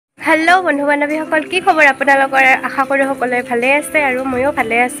Hello बंधु बान्धवीসকল কি খবৰ আপোনালোকৰ আশা কৰো সকলোৱে ভালে আছে আৰু ময়ো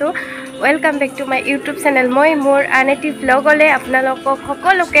ভালে আছো welcome back to my YouTube channel মই মোৰ আনেটি ব্লগলে আপোনালোকক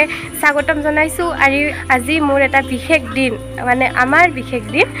সকলোকে স্বাগতম জনাইছো আৰু আজি মোৰ এটা বিশেষ দিন মানে আমাৰ বিশেষ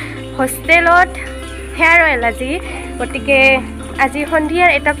দিন হোস্টেলত ফেয়াৰৱেল আজি গতিকে আজি সন্ধিয়াৰ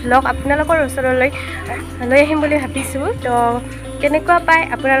এটা ব্লগ আপোনালোকৰ ওচৰলৈ লৈ আহিম বুলি ভাবিছো তো কেনেকুৱা পায়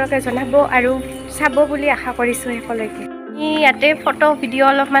আপোনালোকে জনাব আৰু চাব বুলি আশা কৰিছো সকলোকে ইয়াতে ফটো ভিডিঅ'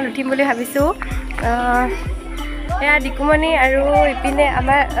 অলপমান উঠিম বুলি ভাবিছোঁ এয়া দিকুমণি আৰু ইপিনে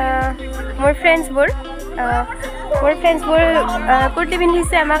আমাৰ মোৰ ফ্ৰেণ্ডছবোৰ কুৰ্তি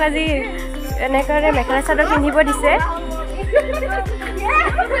পিন্ধিছে আমাক আজি এনেকৈ মেখেলা চাদৰ পিন্ধিব দিছে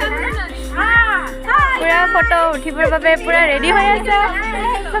পুৰা ফটো উঠিবৰ বাবে পুৰা ৰেডি হৈ আছে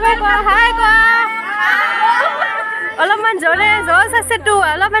সবাই কোৱা হাই কোৱা অলপমান জোৰে জোচ আছেতো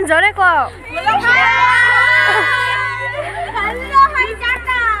অলপমান জোৰে কোৱা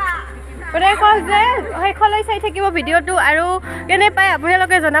ওলাই কওঁ যে শেষলৈ চাই থাকিব ভিডিঅ'টো আৰু কেনে পায়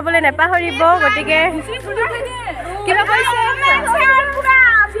আপোনালোকে জনাবলৈ নেপাহৰিব গতিকে কিবা কৈছে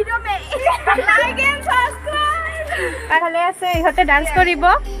ভালে আছে ইহঁতে ডান্স কৰিব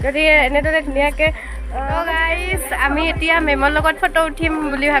গতিকে এনেদৰে ধুনীয়াকৈ গাইজ আমি এতিয়া মেমৰ লগত ফটো উঠিম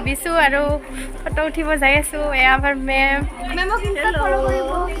বুলি ভাবিছোঁ আৰু ফটো উঠিব যাই আছোঁ এয়া আমাৰ মেমক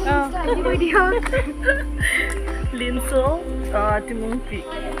linso timungpi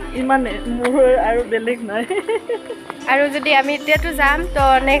imane মোৰ আৰু বেলেগ নাই আৰু যদি আমি এতিয়াতো যাম তো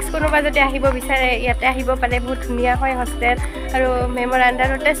নেক্সট কোনোবা যদি আহিব বিচাৰে ইয়াতে আহিব পাৰে বহুত ধুনীয়া হয় হোষ্টেল আৰু মেমৰ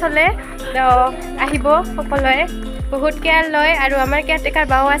আণ্ডাৰতে চলে তো আহিব সকলোৱে বহুত কেয়াৰ লয় আৰু আমাৰ কেয়াৰটেকাৰ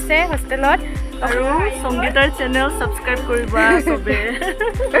বাও আছে হোষ্টেলত আৰু সংগীতাৰ চেনেল সাবস্ক্ৰাইব কৰিবা সবে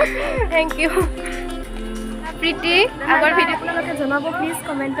থ্যাংক ইউ প্ৰীতি আগৰ ভিডিঅ' আপোনালোকে জনাব প্লিজ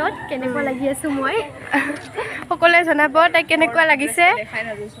কমেণ্টত কেনেকুৱা লাগি আছোঁ মই সকলোৱে জনাব তাই কেনেকুৱা লাগিছে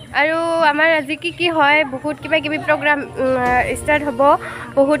আৰু আমাৰ আজি কি হয় বহুত কিবা কিবি প্ৰগ্ৰাম ষ্টাৰ্ট হ'ব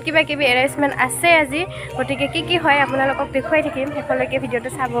বহুত কিবা কিবি এৰেঞ্জমেণ্ট আছে আজি গতিকে কি হয় আপোনালোকক দেখুৱাই থাকিম শেষলৈকে ভিডিঅ'টো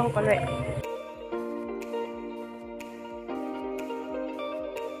চাব সকলোৱে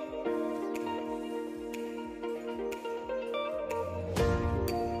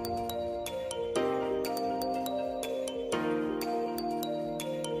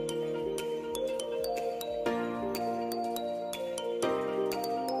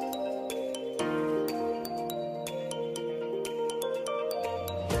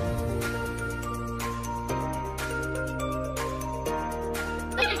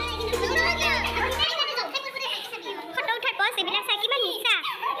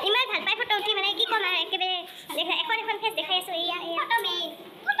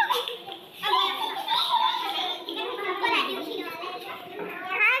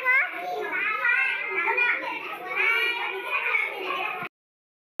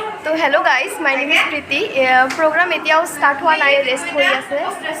तो hello guys my name is Preeti programme एतियाও start हुआ নাই ৰেষ্ট হৈ আছে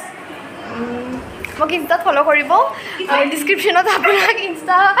মোক ইনষ্টাত ফলো কৰিব ডিসক্ৰিপশনত আপোনাক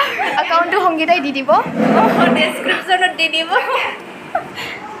ইনষ্টা একাউণ্টটো সংগীতাই দি দিব ডিসক্ৰিপশনত দি দিব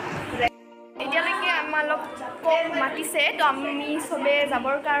এতিয়ালৈকে আমালোক মাতিছে তো আমি সবে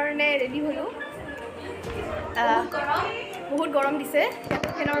যাবৰ কাৰণে ৰেডি হলো বহুত গৰম দিছে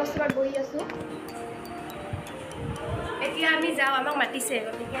ফেনৰ ওচৰত বহি আছো এতিয়া আমি যাওঁ আমাক মাতিছে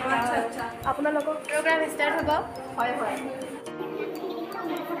গতিকে আপোনালোকৰ প্ৰগ্ৰাম ষ্টাৰ্ট হ'ব হয় হয়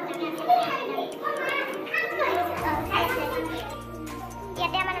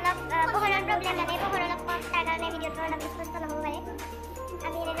ইয়াতে আমাৰ অলপ পোহৰৰ প্ৰব্লেম লাগে পোহৰ অলপ কম তাৰ কাৰণে ভিডিঅ'টো অলপ স্পষ্ট নহ'ব পাৰে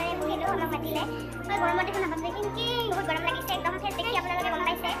আমি এনেদৰে বহিলোঁ আমাক মাতিলে মই গৰমত দেখোন নাপালোঁ কিন্তু বহুত গৰম লাগিছে একদম ফেচ দেখি আপোনালোকে গম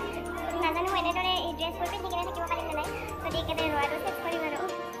পাইছে নাজানো এনেদৰে এই ড্ৰেছবোৰ পিন্ধি কিনে থাকিব পাৰিম নে নাই গতিকে একেবাৰে ৰোৱাটো চেষ্টা কৰিম আৰু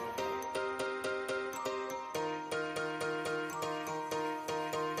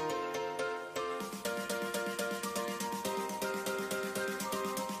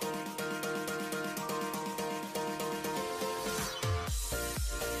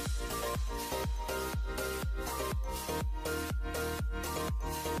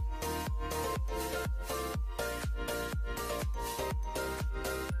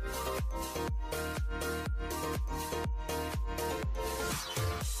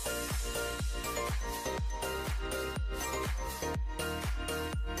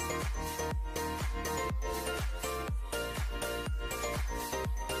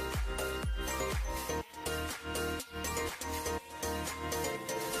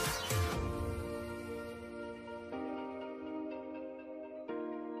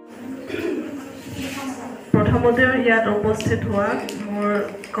প্ৰথমতে ইয়াত উপস্থিত হোৱা মোৰ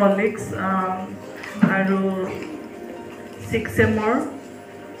কলিগছ আৰু 6 চেমৰ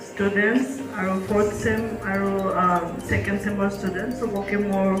ষ্টুডেণ্টছ আৰু 4th চেম আৰু 2nd চেমৰ ষ্টুডেণ্টছ চবকে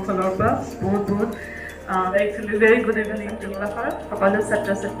মোৰ ফালৰ পৰা বহুত একচুৱেলি ভেৰি গুড ইভিনিং তোমালোকৰ সকলো ছাত্ৰ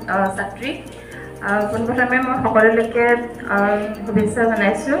ছাত্ৰী পোনপ্ৰথমে মই সকলোলৈকে শুভেচ্ছা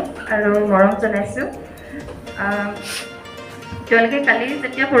জনাইছোঁ আৰু মৰম জনাইছোঁ। তেওঁলোকে কালি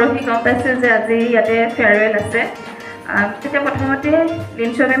যেতিয়া পৰহি গম পাইছে যে আজি ইয়াতে ফেয়াৰৱেল আছে, তেতিয়া প্ৰথমতে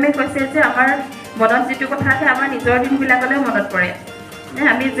লিনছো মেমে কৈছে যে আমাৰ মনত যিটো কথা আছে আমাৰ নিজৰ দিনবিলাকলৈ মনত পৰে।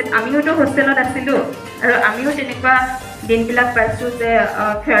 আমিওতো হোষ্টেলত আছিলোঁ আৰু আমিও তেনেকুৱা দিনবিলাক পাইছোঁ যে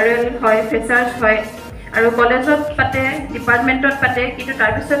ফেয়াৰৱেল হয়, ফ্ৰেচাৰ্ছ হয় আৰু কলেজত পাতে, ডিপাৰ্টমেণ্টত পাতে, কিন্তু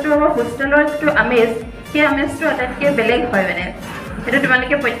তাৰপিছতো হোষ্টেলৰ যিটো আমেজ, সেই আমেজটো আটাইতকৈ বেলেগ হয়। মানে সেইটো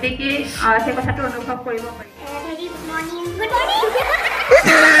তোমালোকে প্ৰত্যেকেই সেই কথাটো অনুভৱ কৰিব পাৰি।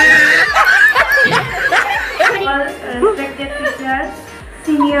 Respected teachers,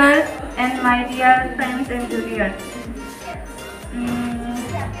 seniors, and my dear friends and juniors.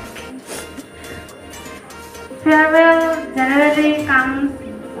 Farewell generally comes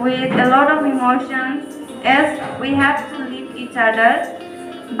with a lot of emotions as we have to leave each other,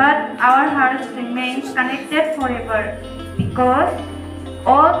 but our hearts remain connected forever because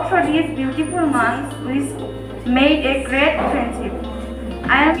all through these beautiful months we made a great friendship.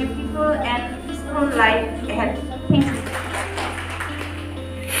 I am beautiful and peaceful life ahead. Thank you.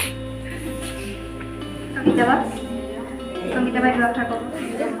 Sangita bhai কথা কব।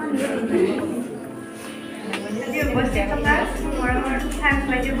 উপস্থিত থকা মৰমৰ ঠাই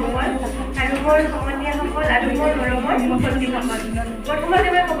বাইদেউসকল আৰু মোৰ সমনীয়াসকল আৰু মোৰ মৰমৰ মুখস্থিসকল, প্ৰথমতে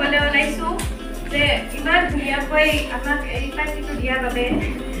মই ক'বলৈ ওলাইছোঁ যে ইমান ধুনীয়াকৈ আমাক এই পাৰ্টিটো দিয়াৰ বাবে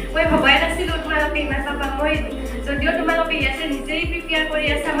মই ভবাই নাছিলোঁ তোমালোকে ইমান পাবা। মই যদিও তোমালোকে ইয়াতে নিজেই প্ৰিপেয়াৰ কৰি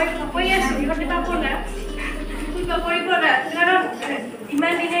আছা, মই কৈ আছোঁ ইহঁতে পাব না, কৰিব না, কাৰণ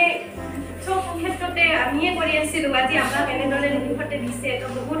ইমান দিনে চব ক্ষেত্ৰতে আমিয়ে কৰি আছিলোঁ। আজি আমাক এনেদৰে নিমিষতে দিছে, তো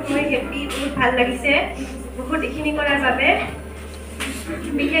বহুত মই হেপ্পী, বহুত ভাল লাগিছে বহুত এইখিনি কৰাৰ বাবে।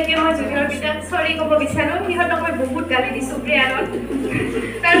 বিশেষকৈ মই জুনিয়ৰকেইটাক চৰি ক'ব বিচাৰোঁ, সিহঁতক মই বহুত গালি দিছোঁ প্ৰেয়াৰত,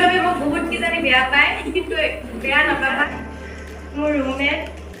 তাৰ বাবে মোক বহুত কিজানি বেয়া পায়, কিন্তু বেয়া নাপাবা। মোৰ ৰুমমেট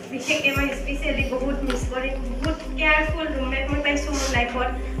বিশেষকৈ মই স্পেচিয়েলি বহুত মিছ কৰিম, বহুত কেয়াৰফুল ৰুমমেট মই পাইছোঁ মোৰ লাইফত।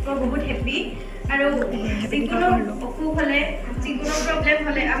 মই বহুত হেপ্পী আৰু যিকোনো অসুখ হ'লে, যিকোনো প্ৰব্লেম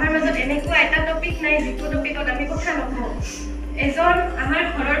হ'লে আমাৰ মাজত এনেকুৱা এটা টপিক নাই যিটো টপিকত আমি কথা নকওঁ। এজন আমাৰ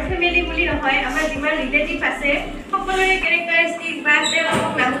ঘৰৰ ফেমিলি বুলি নহয়, আমাৰ যিমান ৰিলেটিভ আছে সকলোৰে কেৰেক্টাৰিষ্টিক বা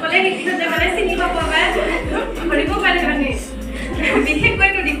তেওঁলোকক নাম ক'লে সিহঁতে মানে চিনি পাব বা ধৰিব পাৰে। মানে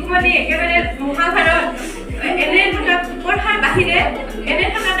বিশেষকৈতো ডিকুমণি একেবাৰে মহাভাৰত এনে থকা পঢ়াৰ বাহিৰে এনে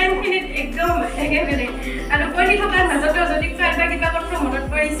থকা টাইমখিনিত একদম একেবাৰে আৰু পঢ়ি থকাৰ মাজতেও যদি কাৰোবাৰ কিবা কথা মনত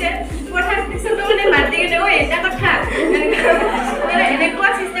পৰিছে পঢ়াৰ পিছতো মানে মাত দি কিনে এটা কথা এনেকুৱা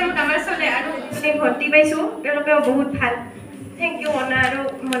চিষ্টেমত আমাৰ চলে। আৰু ভৰ্তি পাইছোঁ, তেওঁলোকেও বহুত ভাল। থেংক ইউ মনা আৰু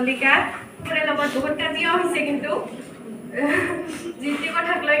মল্লিকা, সকলোৰে লগত বহুত কাজিয়াও হৈছে, কিন্তু যি যি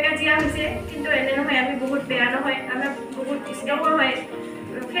কথাক লৈ কাজিয়া হৈছে, কিন্তু এনে নহয় আমি বহুত বেয়া নহয়, আমাৰ বহুত ষ্ট্ৰং হয়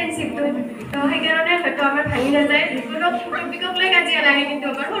ফ্ৰেণ্ডশ্বিপটো। তো সেইকাৰণে হয়তো আমাৰ ভাঙি নাযায়, যিকোনো টপিকক লৈ কাজিয়া লাগে, কিন্তু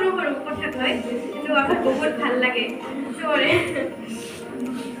আমাৰ সৰু সৰু কথাক লৈ কিন্তু আমাৰ বহুত ভাল লাগে।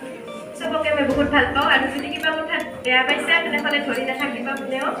 চবকে মই বহুত ভাল পাওঁ, আৰু যদি কিবা কথাত বেয়া পাইছা তেনেহ'লে ধৰি নাথাকিবা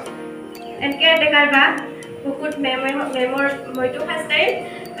কোনেও। এনেকৈ ডেকাৰ বা বহুত মেমৰ মইতো ফাৰ্ষ্ট টাইম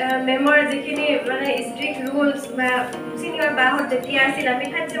মেমৰ যিখিনি মানে ষ্ট্ৰিক্ট ৰুলছ বা চিনিয়ৰ বাহঁত যেতিয়া আছিল, আমি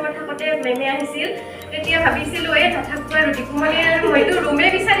 3rd চেমত থাকোঁতে মেমে আহিছিল, তেতিয়া ভাবিছিলোঁ এই নাথাকোঁ আৰু ডিকুমণি আৰু মইতো ৰুমে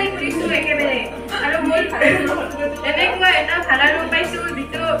বিচাৰি ঘূৰিছোঁ একেবাৰে। আৰু মই এনেকুৱা এটা ভাড়া ৰুম পাইছোঁ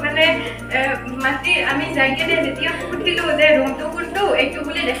যিটো মানে মাটি আমি যাই কেনে যেতিয়া সুধিলোঁ যে ৰুমটো কোনটো, এইটো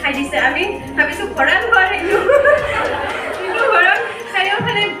বুলি দেখাই দিছে। আমি ভাবিছোঁ ভঁৰাল ঘৰ সেইটো, কিন্তু ঘৰত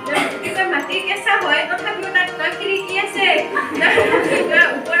চাৰিওফালে কিবা মাটি কেঁচা হয়, তথাপিও তাত না খিৰিকী আছে না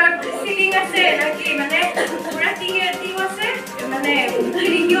ওপৰত চিলিং আছে না কি, মানে পুৰা টিঙো আছে, মানে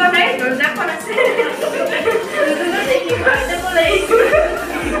খিৰিকীও নাই, দৰ্জাখন আছে।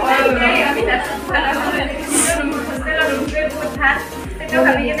 আমি হোষ্টেলৰ ৰুমটোৱে বহুত ভাল, সেইটো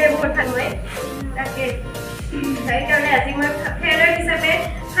ভাবি কেনে বহুত ভাল হয়। তাকে সেইকাৰণে আজি মই ফেয়াৰৱেল হিচাপে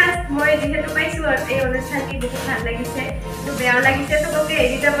ফাৰ্ষ্ট মই যিহেতু পাইছোঁ আৰু এই অনুষ্ঠানটি বহুত ভাল লাগিছে, কিন্তু বেয়াও লাগিছে। চবকে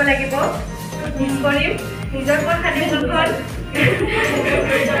এৰি যাব লাগিব, মিছ কৰিম নিজৰ পঢ়াতে দুখন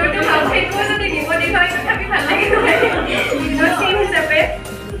সেইটোও যদি নিবনি হয় তথাপি ভাল লাগিব নিজৰ চিন হিচাপে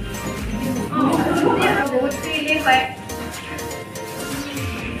বহুত ফ্ৰীলি হয়।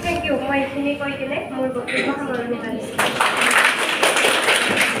 Thank U. মই এইখিনি কৈ কিনে মোৰ বক্তব্য সামৰণি মাৰিছোঁ।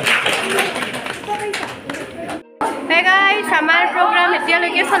 আমাৰ প্ৰগ্ৰাম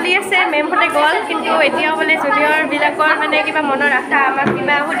এতিয়ালৈকে চলি আছে, মেমহঁতে গ'ল, কিন্তু এতিয়াও বোলে জুনিয়ৰবিলাকৰ মানে কিবা মনৰ আশা আমাক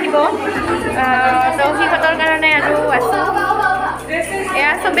কিবা সুধিব, তো সিহঁতৰ কাৰণে আৰু আছোঁ।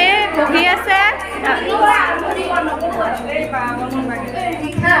 এয়া চবে বহি আছে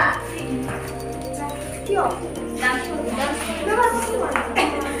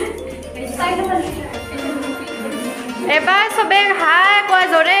এবাৰ চবে হাই কোৱা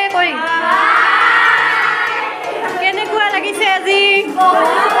জোৰে কৰি কেনেকুৱা লাগিছে আজি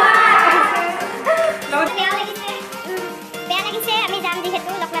বেয়া লাগিছে আমি যাম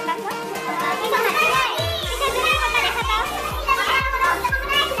যিহেতু লগ নাপাম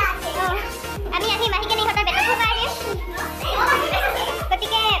আমি আহিম আহি কেনে ইহঁতৰ বেটত সোমাই আহিম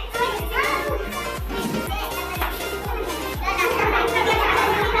গতিকে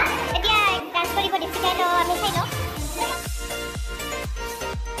এতিয়া ডান্স কৰিব দিছিলে তো আমি চাই লওঁ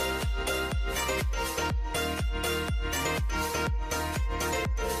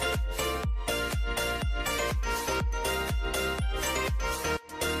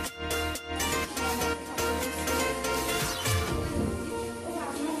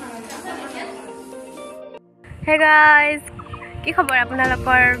হে গাইজ কি খবৰ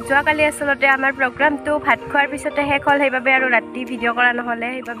আপোনালোকৰ যোৱাকালি আচলতে আমাৰ প্ৰগ্ৰামটো ভাত খোৱাৰ পিছতে শেষ হ'ল সেইবাবে আৰু ৰাতি ভিডিঅ' কৰা নহ'লে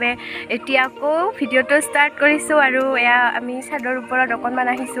সেইবাবে এতিয়া আকৌ ভিডিঅ'টো ষ্টাৰ্ট কৰিছোঁ আৰু এয়া আমি চাদৰ ওপৰত অকণমান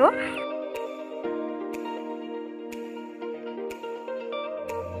আহিছোঁ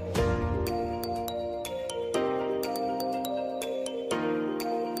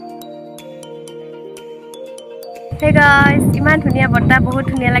Hey guys, ইমান ধুনীয়া বতাহ বহুত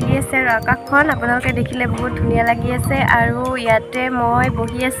ধুনীয়া লাগি আছে আৰু আকাশখন আপোনালোকে দেখিলে বহুত ধুনীয়া লাগি আছে আৰু ইয়াতে মই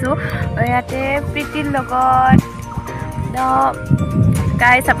বহি আছো ইয়াতে প্ৰীতিৰ লগত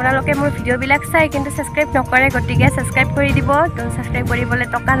গাইজ আপোনালোকে মোৰ ভিডিঅ'বিলাক চাই কিন্তু ছাবস্ক্ৰাইব নকৰে গতিকে ছাবস্ক্ৰাইব কৰি দিব তো ছাবস্ক্ৰাইব কৰিবলৈ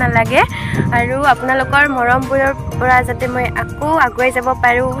টকা নালাগে আৰু আপোনালোকৰ মৰমবোৰৰ পৰা যাতে মই আকৌ আগুৱাই যাব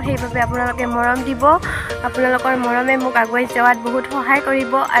পাৰোঁ সেইবাবে আপোনালোকে মৰম দিব আপোনালোকৰ মৰমে মোক আগুৱাই যোৱাত বহুত সহায়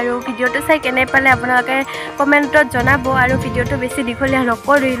কৰিব আৰু ভিডিঅ'টো চাই কেনে পালে আপোনালোকে কমেণ্টত জনাব আৰু ভিডিঅ'টো বেছি দীঘলীয়া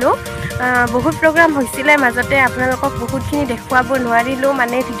নকৰিলোঁ বহুত প্ৰগ্ৰাম হৈছিলে মাজতে আপোনালোকক বহুতখিনি দেখুৱাব নোৱাৰিলোঁ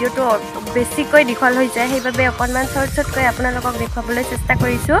মানে ভিডিঅ'টো বেছিকৈ দীঘল হৈ যায় সেইবাবে অকণমান শ্বৰ্টকৈ আপোনালোকক দেখুৱাবলৈ চেষ্টা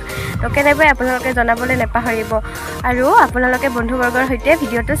কৰিছোঁ তো কেনেকৈ আপোনালোকে জনাবলৈ নেপাহৰিব আৰু আপোনালোকে বন্ধুবৰ্গৰ সৈতে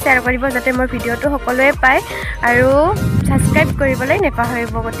ভিডিঅ'টো শ্বেয়াৰ কৰিব যাতে মোৰ ভিডিঅ'টো সকলোৱে পায় আৰু ছাবস্ক্ৰাইব কৰিবলৈ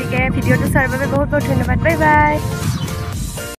নেপাহৰিব গতিকে ভিডিঅ'টো চোৱাৰ বাবে বহুত বহুত ধন্যবাদ বাই বাই